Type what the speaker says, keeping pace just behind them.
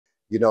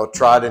you know,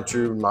 tried and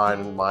true, my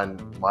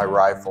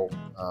rifle,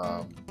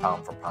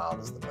 pound for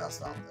pound, is the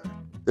best out there.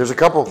 There's a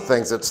couple of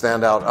things that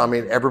stand out. I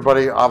mean,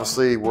 everybody,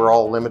 obviously, we're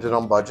all limited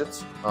on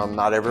budgets.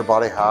 Not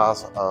everybody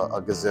has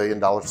a gazillion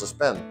dollars to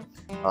spend.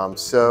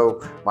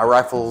 So my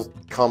rifles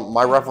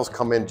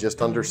come in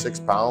just under 6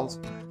 pounds.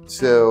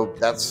 So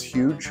that's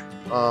huge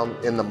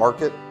in the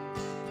market.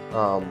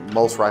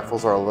 Most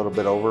rifles are a little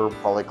bit over,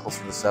 probably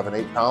closer to 7,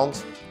 8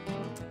 pounds.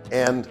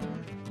 And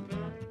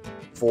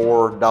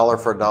for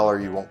dollar,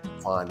 you won't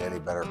find any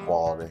better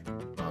quality.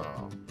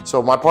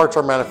 So my parts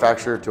are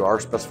manufactured to our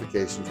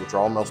specifications, which are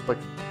all mill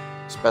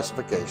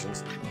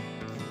specifications.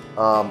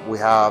 We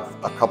have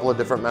a couple of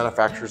different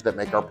manufacturers that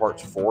make our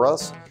parts for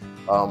us.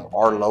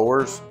 Our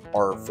lowers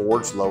are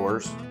forged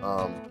lowers,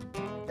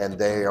 and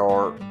they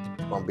are,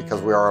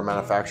 because we are a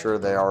manufacturer,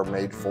 they are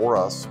made for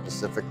us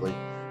specifically.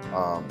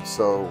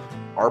 So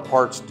our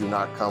parts do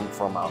not come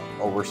from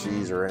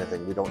overseas or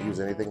anything. We don't use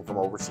anything from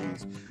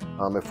overseas.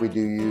 If we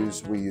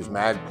use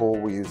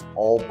Magpul, we use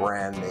all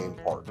brand name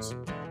parts.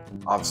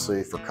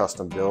 Obviously for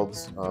custom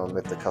builds,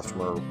 if the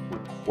customer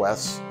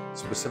requests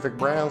specific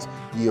brands,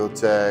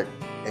 EOTech,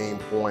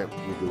 Aimpoint,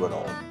 we do it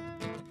all.